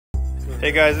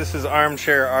Hey guys, this is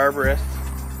Armchair Arborist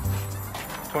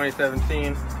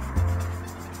 2017.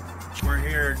 We're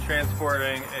here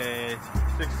transporting a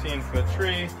 16-foot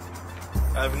tree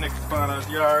out of Nick Spano's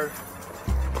yard.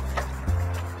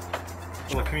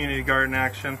 Little community garden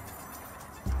action.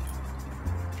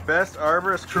 Best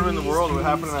arborist crew in the world. What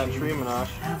happened to that tree, Minash?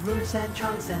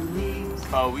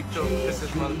 Oh, we took this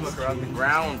motherfucker out the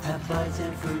ground.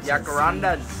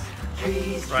 Jacarandas.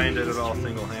 Ryan did it all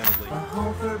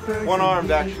single-handedly. One-armed,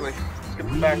 actually. Let's get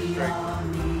the back straight.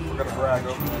 We're gonna brag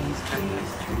over this.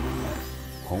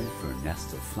 Home for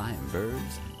nests of flying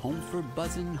birds, home for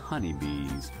buzzing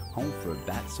honeybees, home for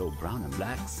bats so brown and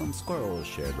black, some squirrels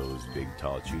share those big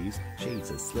tall trees, shades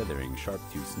of slithering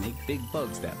sharp-toothed snake, big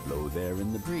bugs that blow there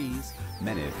in the breeze,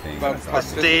 many things.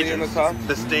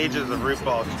 The stages of root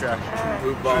ball extraction.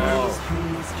 Root ball.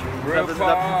 Root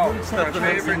ball. That's the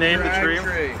fancy name the tree.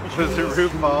 Was it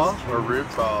root ball or root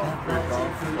ball?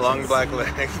 Long black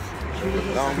legs.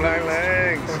 Long black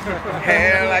legs.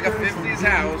 Hair like a 50s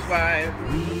housewife.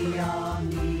 We all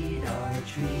need our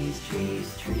trees,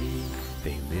 trees, trees.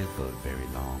 They live a very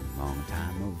long, long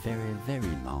time, a very,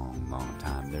 very long, long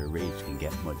time. Their age can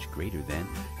get much greater than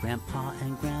Grandpa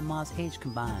and Grandma's age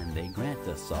combined. They grant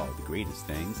us all the greatest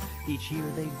things. Each year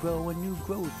they grow a new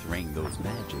growth ring. Those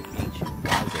magic ancient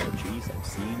wise old trees have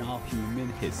seen all human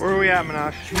history. Where are we at,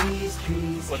 Minash?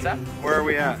 What's that? Where are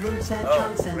we at?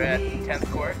 Oh, we're at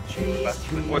 10th Court.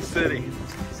 What city?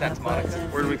 Santa Monica.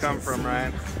 Where did we come from,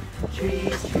 Ryan?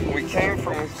 We came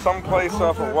from someplace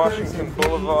off of Washington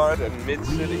Boulevard and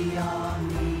Mid-City.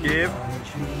 Gabe,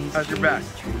 how's your back?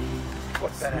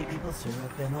 What's that? Maple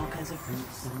syrup and all kinds of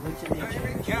fruits and winter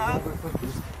nature over for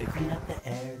boost. They clean up the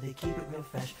air, they keep it real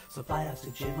fresh. So fly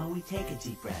oxygen while we take a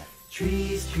deep breath.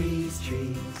 Trees, trees,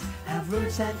 trees have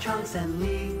roots and trunks and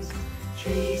leaves.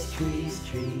 Trees, trees,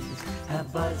 trees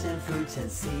have buds and fruits and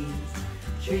seeds.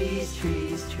 Trees,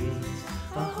 trees, trees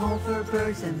a home for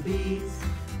birds and bees.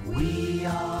 We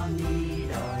all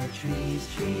need our trees,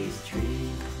 trees,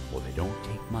 trees. Well, they don't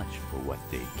take much for what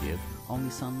they give,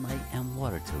 only sunlight and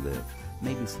water to live.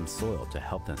 Maybe some soil to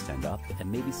help them stand up, and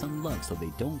maybe some love so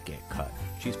they don't get cut.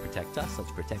 Trees protect us,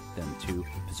 let's protect them too.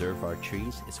 Preserve our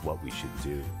trees is what we should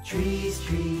do. Trees,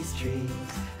 trees, trees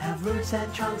have roots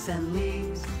and trunks and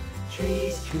leaves.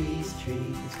 Trees, trees,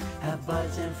 trees have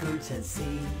buds and fruits and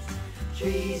seeds.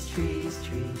 Trees, trees,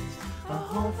 trees a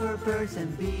home for birds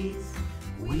and bees.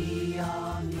 We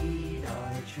all need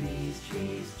our trees,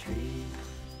 trees, trees.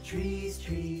 Trees,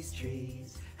 trees,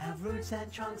 trees have roots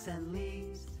and trunks and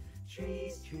leaves.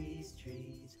 Trees, trees,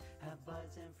 trees have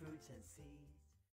buds and fruits and seeds.